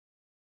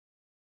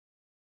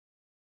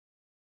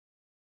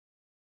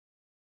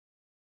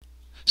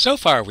So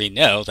far we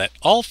know that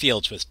all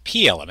fields with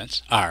p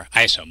elements are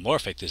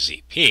isomorphic to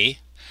ZP,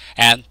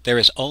 and there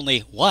is only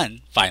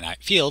one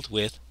finite field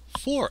with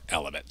 4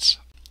 elements.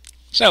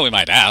 So we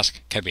might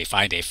ask, can we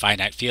find a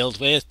finite field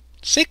with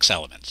 6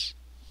 elements?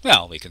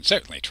 Well, we can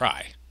certainly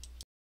try.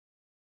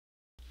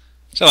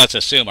 So let's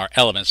assume our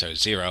elements are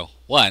 0,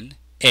 1,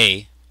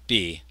 A,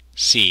 B,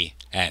 C,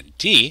 and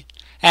D,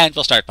 and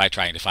we'll start by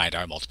trying to find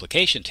our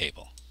multiplication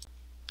table.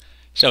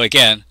 So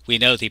again, we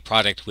know the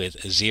product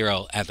with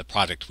 0 and the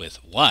product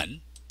with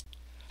 1.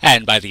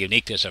 And by the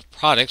uniqueness of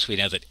products, we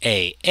know that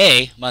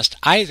AA must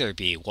either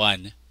be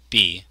 1,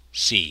 B,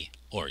 C,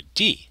 or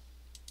D.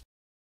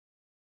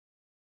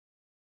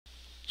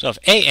 So if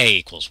AA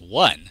equals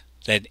 1,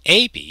 then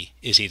AB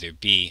is either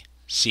B,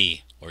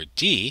 C, or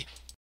D.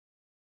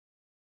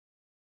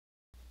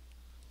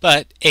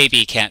 But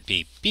AB can't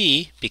be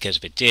B, because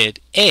if it did,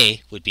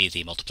 A would be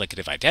the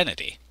multiplicative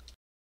identity.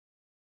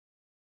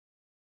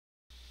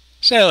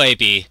 So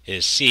AB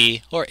is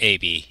C, or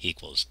AB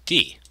equals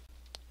D.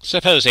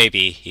 Suppose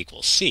AB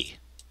equals C.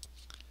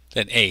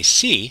 Then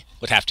AC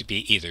would have to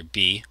be either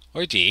B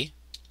or D.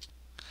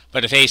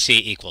 But if AC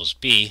equals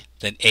B,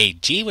 then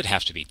AD would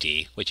have to be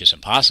D, which is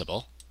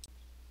impossible.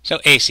 So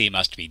AC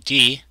must be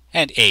D,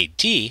 and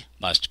AD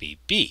must be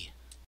B.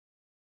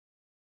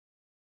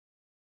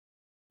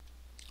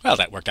 Well,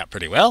 that worked out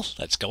pretty well.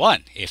 Let's go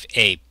on. If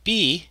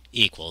AB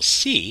equals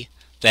C,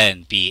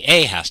 then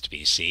BA has to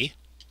be C.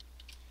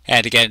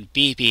 And again,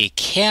 BB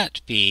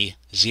can't be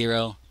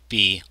 0,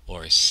 B,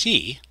 or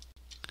C.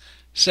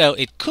 So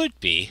it could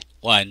be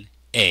 1,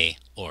 A,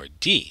 or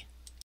D.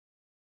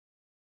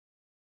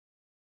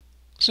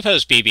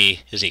 Suppose BB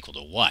is equal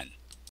to 1.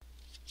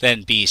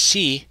 Then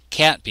BC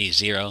can't be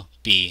 0,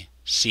 B,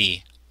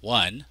 C,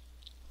 1,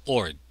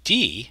 or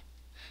D.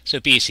 So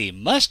BC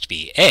must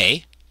be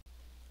A.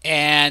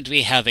 And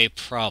we have a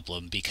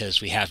problem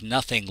because we have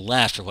nothing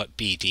left for what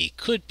BD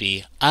could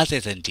be other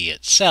than D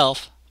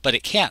itself, but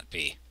it can't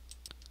be.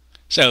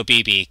 So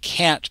BB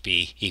can't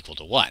be equal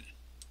to 1.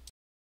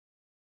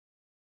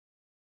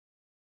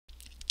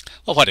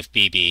 Well, what if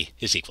BB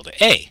is equal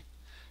to A?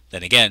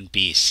 Then again,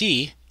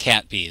 BC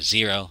can't be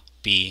 0,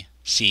 B,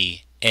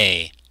 C,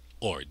 A,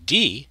 or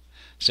D,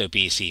 so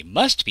BC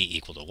must be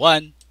equal to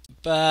 1.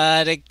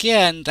 But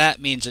again,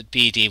 that means that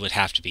BD would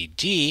have to be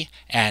D,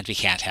 and we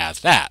can't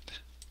have that.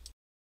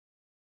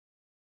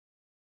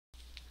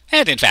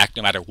 And in fact,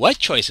 no matter what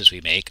choices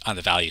we make on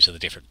the values of the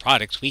different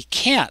products, we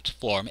can't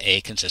form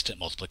a consistent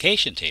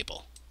multiplication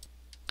table.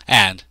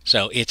 And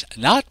so it's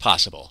not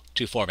possible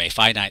to form a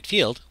finite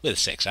field with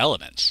 6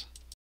 elements.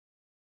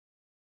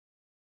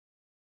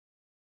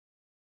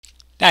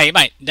 Now you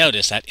might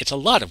notice that it's a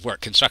lot of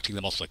work constructing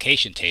the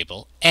multiplication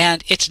table,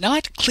 and it's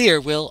not clear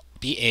we'll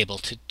be able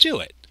to do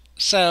it.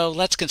 So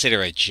let's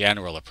consider a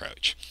general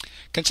approach.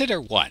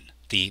 Consider 1,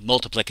 the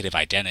multiplicative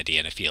identity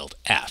in a field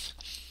F.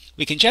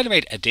 We can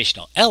generate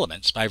additional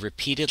elements by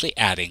repeatedly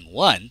adding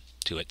 1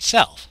 to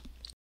itself.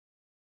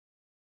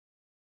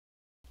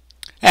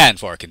 And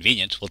for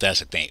convenience, we'll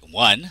designate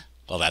 1,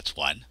 well that's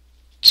 1.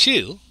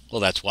 2,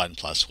 well that's 1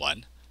 plus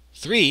 1.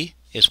 3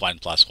 is 1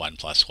 plus 1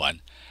 plus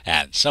 1,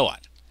 and so on.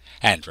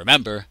 And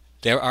remember,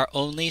 there are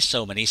only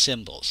so many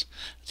symbols.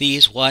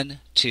 These 1,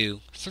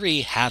 2,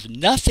 3 have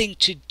nothing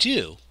to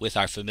do with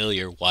our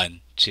familiar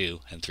 1, 2,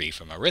 and 3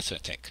 from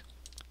arithmetic.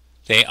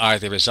 They are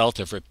the result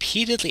of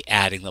repeatedly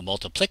adding the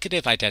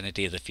multiplicative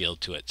identity of the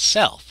field to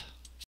itself.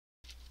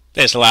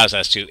 This allows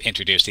us to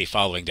introduce the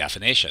following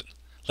definition.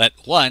 Let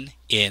 1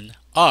 in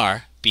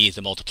R be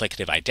the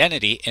multiplicative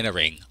identity in a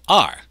ring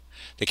R.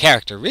 The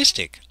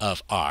characteristic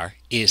of R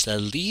is the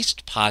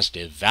least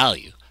positive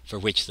value for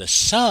which the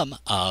sum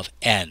of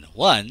n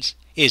ones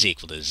is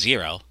equal to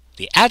 0,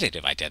 the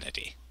additive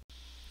identity.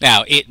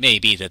 Now, it may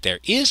be that there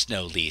is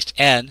no least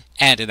n,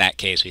 and in that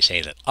case we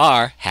say that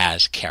R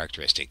has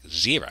characteristic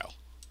 0.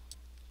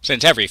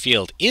 Since every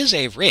field is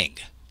a ring,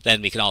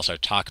 then we can also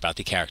talk about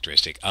the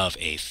characteristic of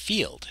a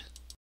field.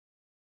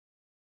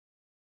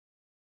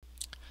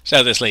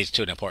 So this leads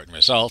to an important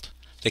result.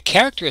 The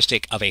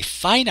characteristic of a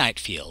finite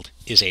field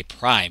is a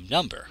prime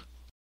number.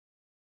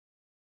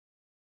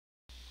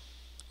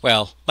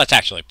 Well, let's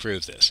actually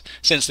prove this.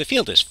 Since the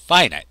field is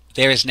finite,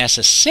 there is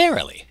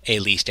necessarily a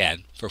least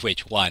n for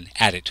which 1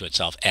 added to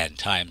itself n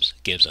times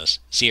gives us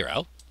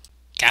 0.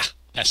 Gah,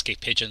 pesky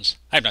pigeons.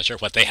 I'm not sure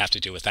what they have to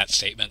do with that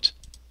statement.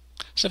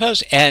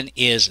 Suppose n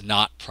is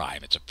not prime.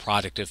 It's a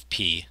product of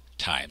p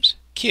times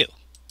q.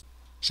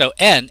 So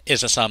n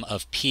is a sum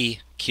of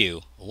p,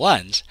 q,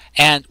 1s,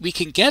 and we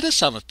can get a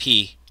sum of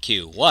p,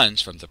 q,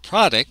 1s from the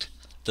product,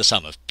 the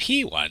sum of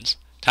p 1s,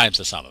 times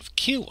the sum of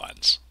q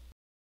 1s.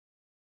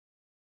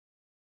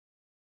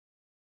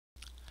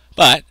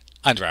 But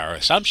under our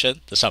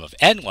assumption, the sum of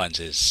n 1s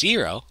is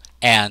 0,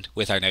 and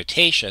with our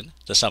notation,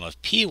 the sum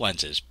of p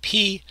 1s is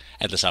p,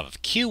 and the sum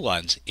of q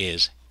 1s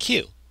is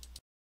q.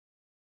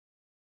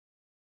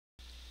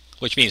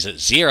 Which means that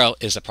 0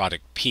 is the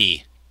product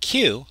p,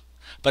 q,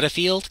 but a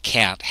field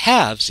can't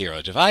have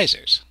 0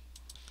 divisors.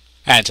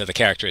 And so the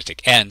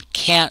characteristic n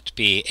can't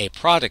be a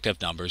product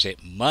of numbers,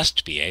 it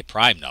must be a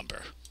prime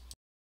number.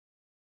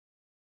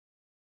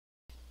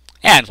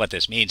 And what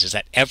this means is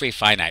that every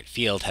finite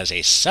field has a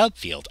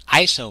subfield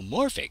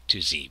isomorphic to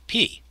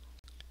ZP.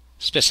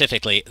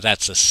 Specifically,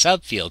 that's the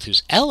subfield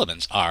whose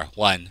elements are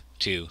 1,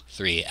 2,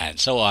 3, and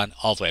so on,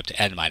 all the way up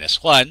to n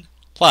minus 1,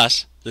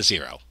 plus the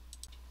 0.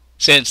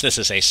 Since this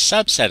is a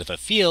subset of a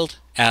field,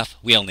 F,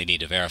 we only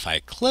need to verify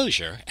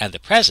closure and the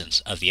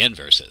presence of the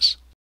inverses.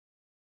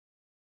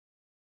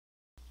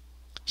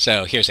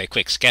 So here's a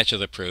quick sketch of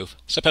the proof.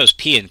 Suppose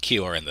P and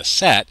Q are in the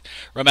set.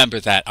 Remember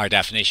that our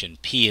definition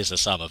P is the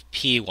sum of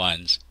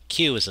P1s,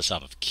 Q is the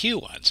sum of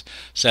Q1s.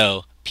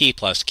 So P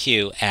plus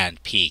Q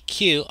and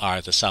PQ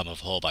are the sum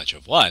of a whole bunch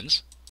of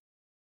 1s.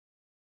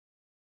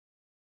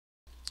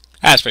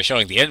 As for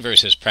showing the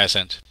inverse is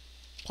present,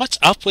 what's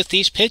up with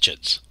these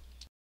pigeons?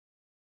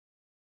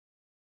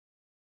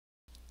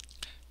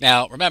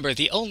 Now remember,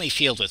 the only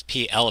field with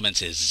P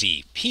elements is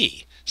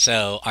ZP,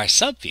 so our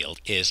subfield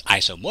is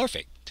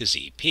isomorphic to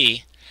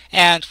ZP,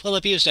 and we'll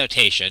abuse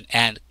notation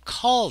and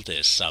call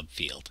this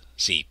subfield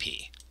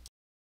ZP.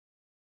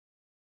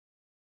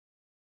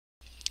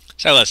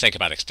 So let's think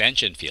about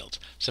extension fields.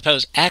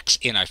 Suppose X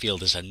in our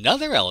field is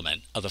another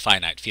element of the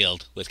finite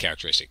field with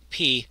characteristic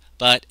P,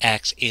 but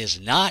X is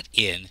not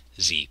in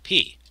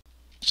ZP.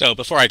 So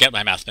before I get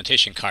my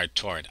mathematician card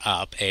torn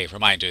up, a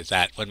reminder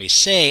that when we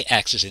say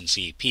X is in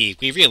ZP,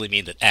 we really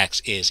mean that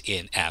X is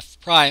in F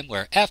prime,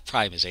 where F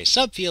prime is a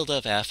subfield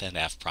of F and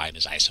F prime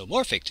is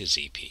isomorphic to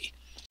ZP.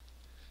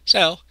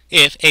 So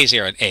if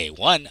A0 and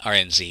A1 are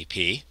in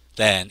ZP,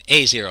 then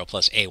A0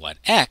 plus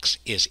A1X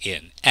is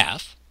in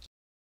F.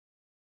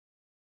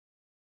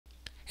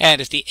 And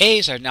if the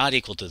A's are not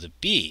equal to the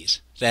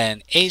B's,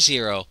 then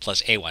A0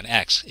 plus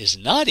A1X is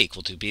not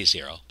equal to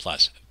B0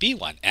 plus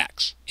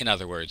B1X. In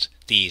other words,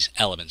 these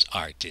elements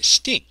are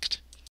distinct.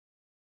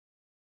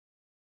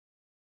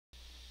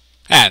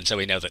 And so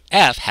we know that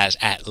F has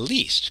at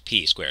least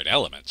P squared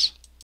elements.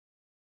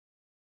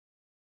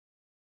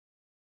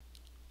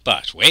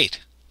 But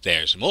wait,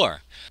 there's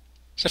more.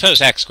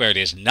 Suppose X squared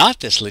is not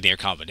this linear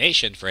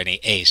combination for any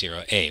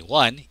A0,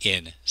 A1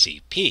 in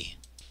ZP.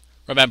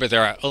 Remember,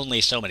 there are only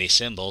so many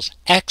symbols.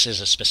 X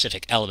is a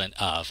specific element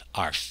of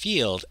our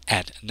field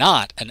and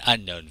not an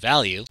unknown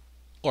value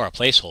or a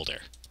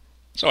placeholder.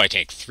 So I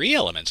take 3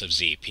 elements of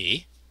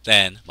ZP,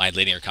 then my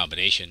linear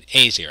combination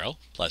A0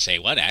 plus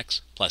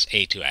A1X plus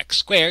A2X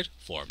squared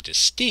form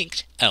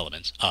distinct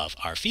elements of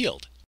our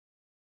field.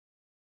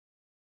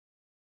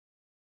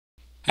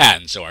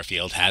 And so our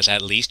field has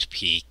at least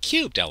P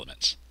cubed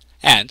elements.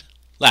 And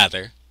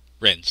lather,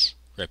 rinse,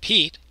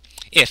 repeat.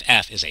 If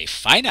F is a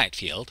finite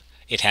field,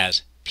 it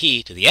has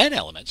P to the n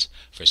elements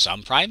for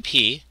some prime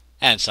P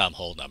and some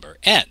whole number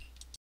n.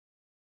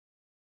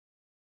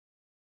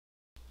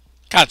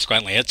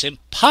 Consequently, it's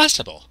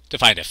impossible to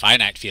find a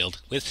finite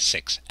field with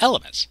 6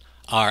 elements.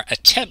 Our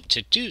attempt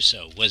to do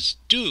so was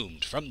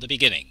doomed from the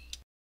beginning.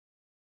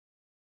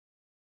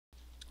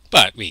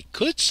 But we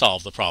could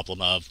solve the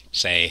problem of,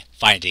 say,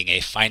 finding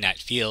a finite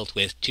field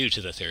with 2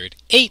 to the third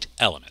 8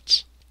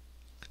 elements.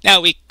 Now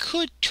we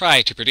could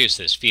try to produce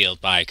this field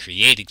by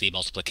creating the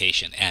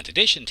multiplication and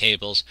addition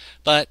tables,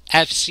 but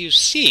as you've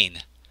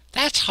seen,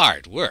 that's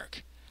hard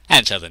work.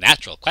 And so the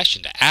natural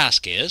question to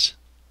ask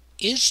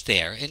is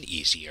there an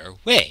easier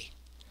way?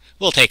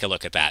 We'll take a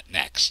look at that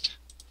next.